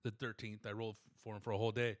the 13th. I rolled for him for a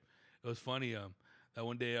whole day. It was funny. That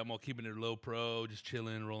one day I'm all keeping it low pro, just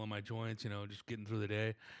chilling, rolling my joints, you know, just getting through the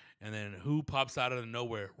day. And then who pops out of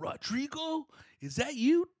nowhere? Rodrigo? Is that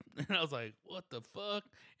you? And I was like, what the fuck?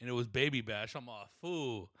 And it was Baby Bash. I'm all,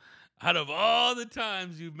 fool. Out of all the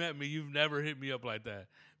times you've met me, you've never hit me up like that.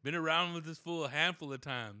 Been around with this fool a handful of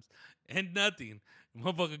times. And nothing.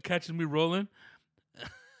 Motherfucker catching me rolling.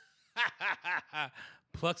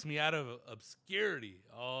 Plucks me out of obscurity.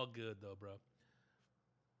 All good, though, bro.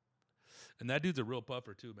 And that dude's a real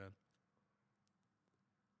puffer, too, man.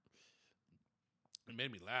 It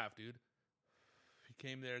made me laugh, dude. He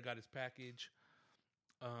came there, got his package.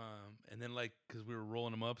 And then, like, because we were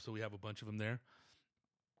rolling them up, so we have a bunch of them there.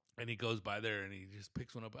 And he goes by there, and he just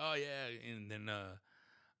picks one up. Oh, yeah. And then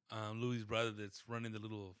Louis' brother that's running the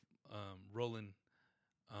little rolling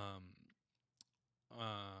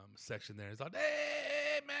section there is like,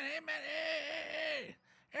 hey, man,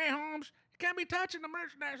 hey, Holmes. You can't be touching the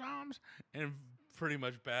merchandise, Holmes. And pretty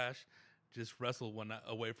much Bash just wrestled one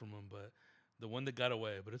away from him, but the one that got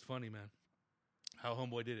away. But it's funny, man, how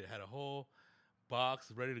Homeboy did it. Had a whole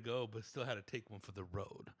box ready to go, but still had to take one for the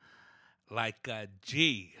road. Like a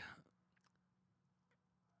G.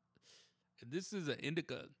 And this is an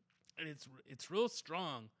indica, and it's real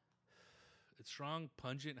strong. It's strong,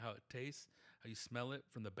 pungent, how it tastes, how you smell it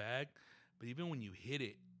from the bag. But even when you hit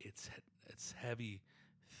it, it's heavy,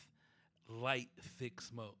 light, thick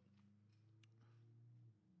smoke.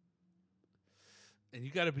 And you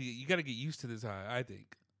gotta get used to this high, I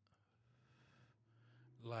think.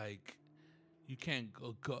 Like, you can't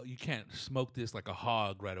you can't smoke this like a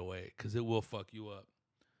hog right away, because it will fuck you up.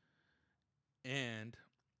 And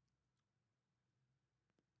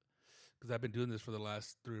because I've been doing this for the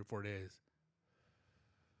last 3 or 4 days,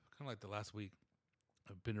 kind of like the last week.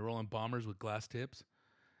 I've been rolling bombers with glass tips,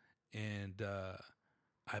 and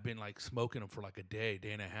I've been like smoking them for like a day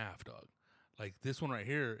and a half, dog. Like this one right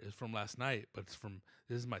here is from last night, but this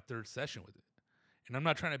is my 3rd session with it. And I'm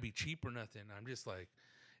not trying to be cheap or nothing. I'm just like,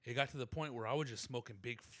 it got to the point where I was just smoking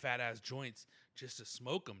big fat ass joints just to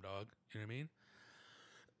smoke them, dog. You know what I mean?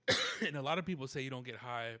 And a lot of people say you don't get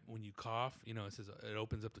high when you cough. You know, it says it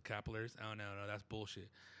opens up the capillaries. Oh, no, that's bullshit.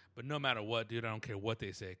 But no matter what, dude, I don't care what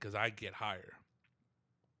they say, because I get higher.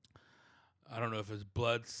 I don't know if it's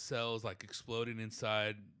blood cells like exploding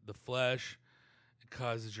inside the flesh. It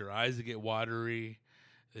causes your eyes to get watery.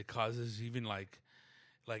 It causes even like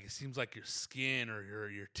it seems like your skin or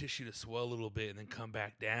your tissue to swell a little bit and then come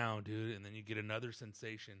back down, dude. And then you get another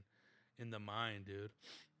sensation in the mind, dude.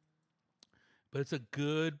 But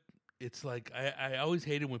it's like, I always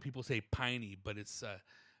hate it when people say piney, but it's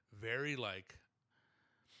very like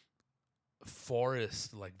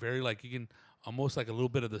forest, like very like you can almost like a little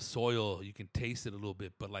bit of the soil. You can taste it a little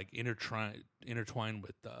bit, but like intertwined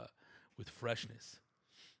with freshness.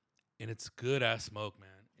 And it's good ass smoke, man.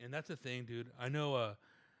 And that's the thing, dude. I know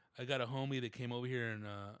I got a homie that came over here and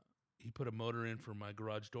he put a motor in for my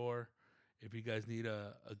garage door. If you guys need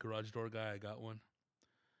a garage door guy, I got one.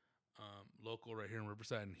 Local right here in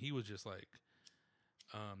Riverside. And he was just like,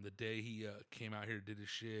 the day he came out here, did his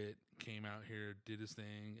shit, came out here, did his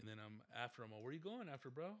thing. And then I'm after him, where you going after,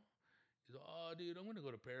 bro? He's like, oh, dude, I'm going to go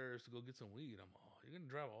to Paris to go get some weed. You're going to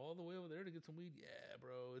drive all the way over there to get some weed? Yeah,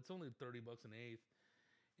 bro. It's only $30 an eighth.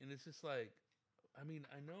 And it's just like, I mean,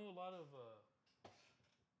 I know a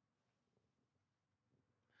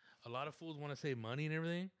lot of fools want to save money and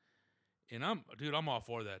everything. And I'm all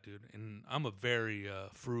for that, dude. And I'm a very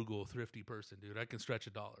frugal, thrifty person, dude. I can stretch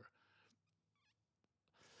 $1.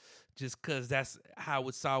 Just because that's how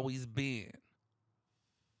it's always been.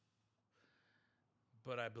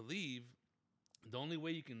 But I believe the only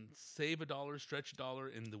way you can save $1, stretch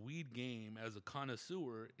 $1 in the weed game as a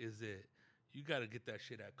connoisseur is that you got to get that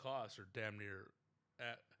shit at cost or damn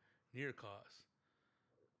near cost.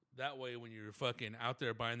 That way, when you're fucking out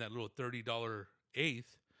there buying that little $30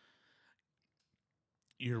 eighth,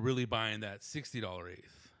 you're really buying that $60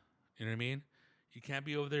 eighth. You know what I mean? You can't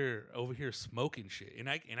be over here smoking shit. And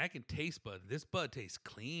I can taste bud. This bud tastes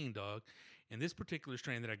clean, dog. And this particular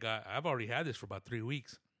strain that I got, I've already had this for about 3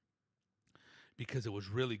 weeks because it was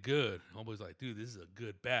really good. I'm always like, dude, this is a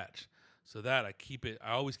good batch. So that I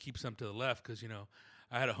always keep some to the left because, you know,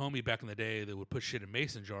 I had a homie back in the day that would put shit in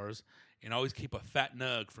mason jars and always keep a fat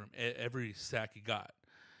nug from every sack he got.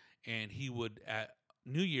 And he would, at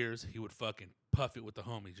New Year's, he would fucking puff it with the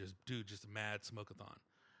homie. Just a mad smoke-a-thon.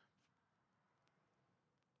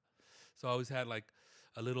 So I always had like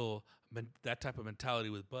a little, that type of mentality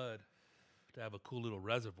with bud to have a cool little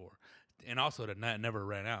reservoir. And also to never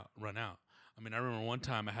run out. I mean, I remember one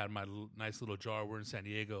time I had my nice little jar. We're in San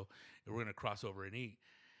Diego, and we're going to cross over and eat.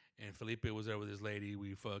 And Felipe was there with his lady.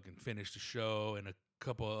 We fucking finished the show, and a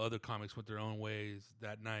couple of other comics went their own ways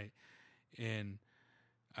that night. And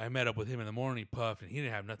I met up with him in the morning, puffed, and he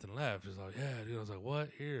didn't have nothing left. Just like, yeah, dude. I was like, what?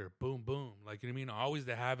 Here, boom, boom. Like, you know what I mean? Always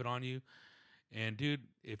to have it on you. And, dude,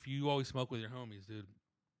 if you always smoke with your homies, dude,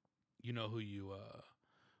 you know who you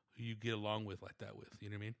get along with like that with. You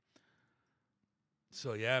know what I mean?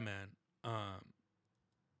 So, yeah, man.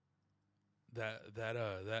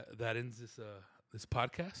 That ends this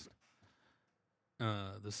podcast,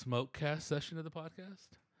 the Smokecast session of the podcast.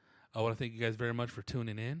 I want to thank you guys very much for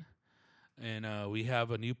tuning in, and we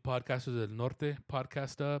have a new Podcasters del Norte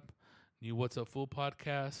podcast up, new What's Up Fool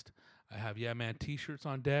podcast. I have Yeah Man t-shirts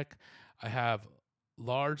on deck. I have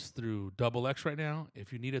large through XX right now.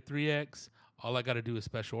 If you need a 3X, all I got to do is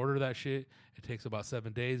special order that shit. It takes about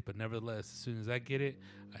 7 days, but nevertheless, as soon as I get it,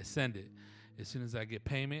 I send it. As soon as I get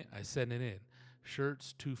payment, I send it in.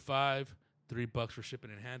 Shirts, $2.5, $3 for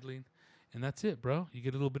shipping and handling. And that's it, bro. You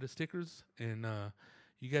get a little bit of stickers, and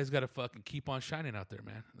you guys got to fucking keep on shining out there,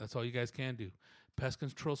 man. That's all you guys can do. Pest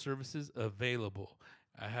control services available.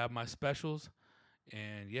 I have my specials,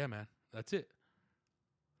 and yeah, man, that's it.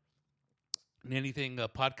 And anything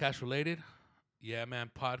podcast related, Yeah, man,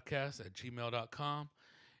 podcast at gmail.com.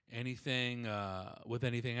 Anything with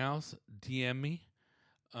anything else, DM me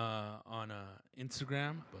on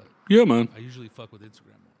Instagram. But Yeah, man. I usually fuck with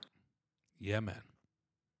Instagram more. Yeah, man.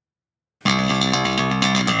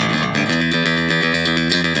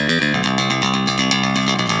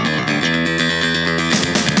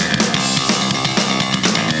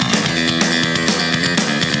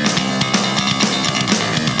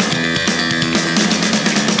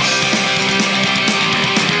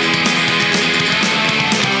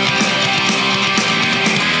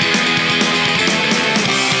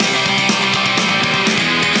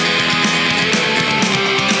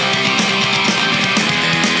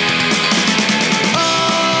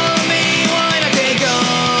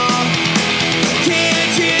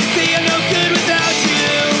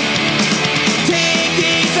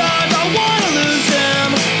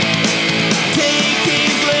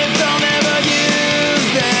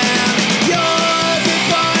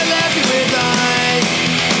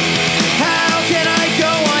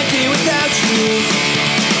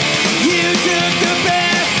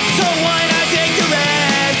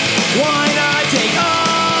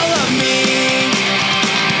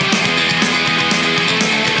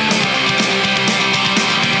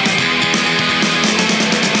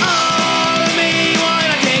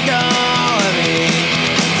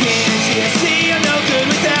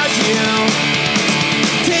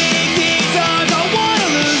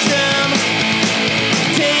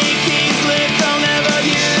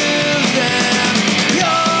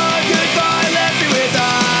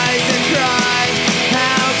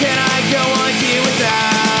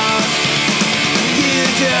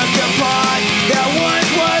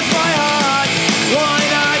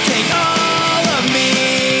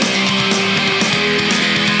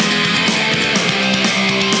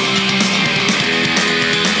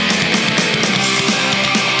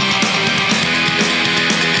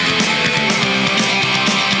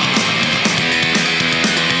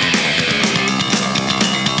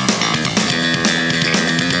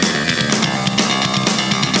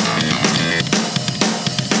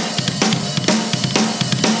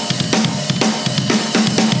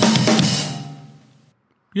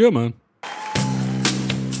 Yeah, man.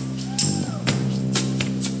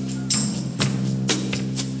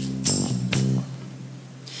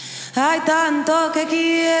 Hay tanto que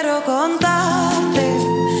quiero contarte,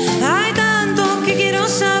 hay tanto que quiero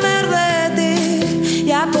saber de ti.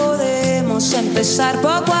 Ya podemos empezar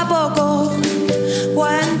poco a poco.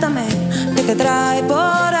 Cuéntame qué te trae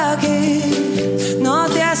por aquí. No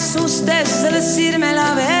te asustes de decirme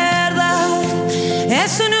la verdad.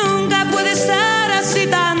 Eso nunca puede estar así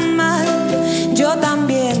tan mal. Yo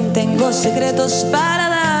también tengo secretos para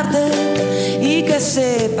darte y que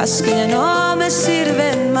sepas que ya no me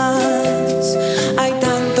sirven más. Hay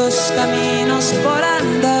tantos caminos por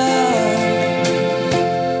andar.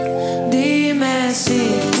 Dime si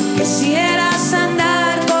quisieras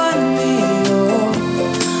andar conmigo.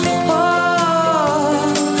 Oh,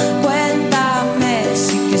 cuéntame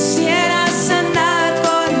si quisieras andar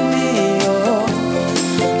conmigo.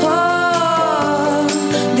 Oh,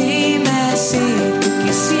 dime si tú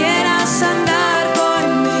quisieras andar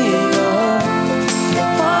conmigo.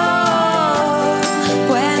 Oh,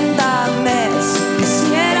 cuéntame si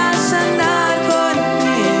quisieras andar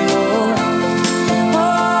conmigo.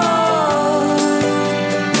 Oh,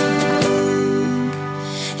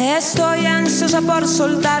 estoy ansiosa por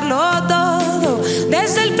soltarlo todo,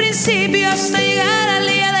 desde el principio hasta llegar al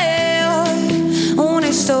día de hoy. Una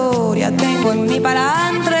historia tengo en mí para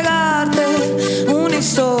entregarte, una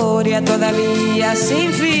historia todavía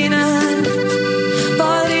sin final.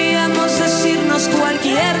 Podríamos decirnos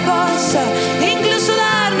cualquier cosa, incluso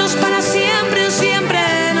darnos para siempre o siempre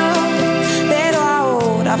no. Pero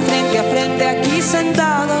ahora frente a frente aquí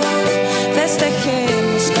sentados,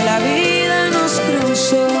 festejemos que la vida nos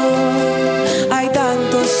cruzó. Hay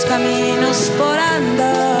tantos caminos por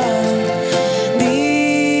andar.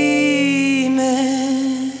 Dime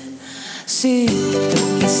si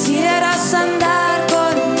tú quisieras andar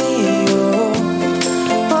conmigo.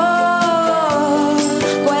 Oh,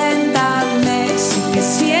 cuéntame si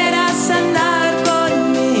quisieras andar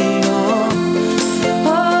conmigo.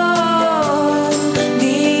 Oh,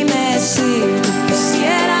 dime si tú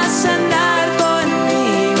quisieras andar conmigo.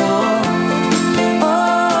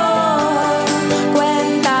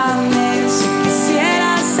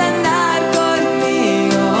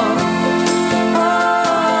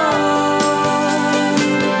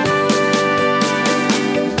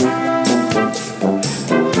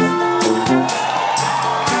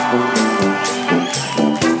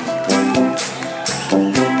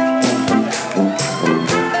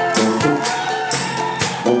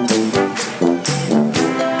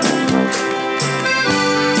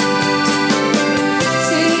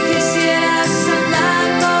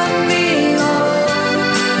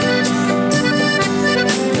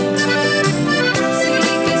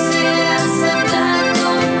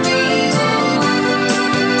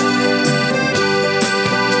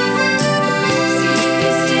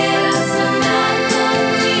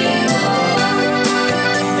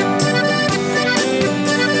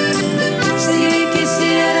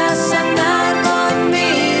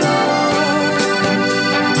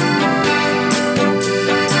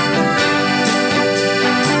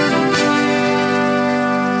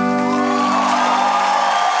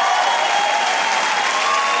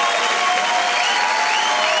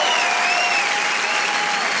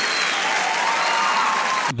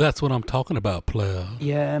 That's what I'm talking about, player.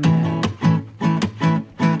 Yeah, man.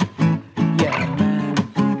 Yeah, man.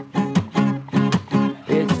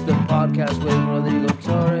 It's the podcast with Rodrigo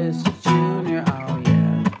Torres Jr. Oh,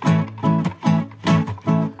 yeah.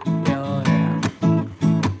 Oh, yeah.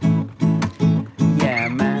 Yeah,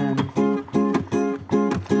 man.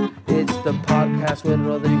 It's the podcast with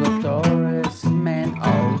Rodrigo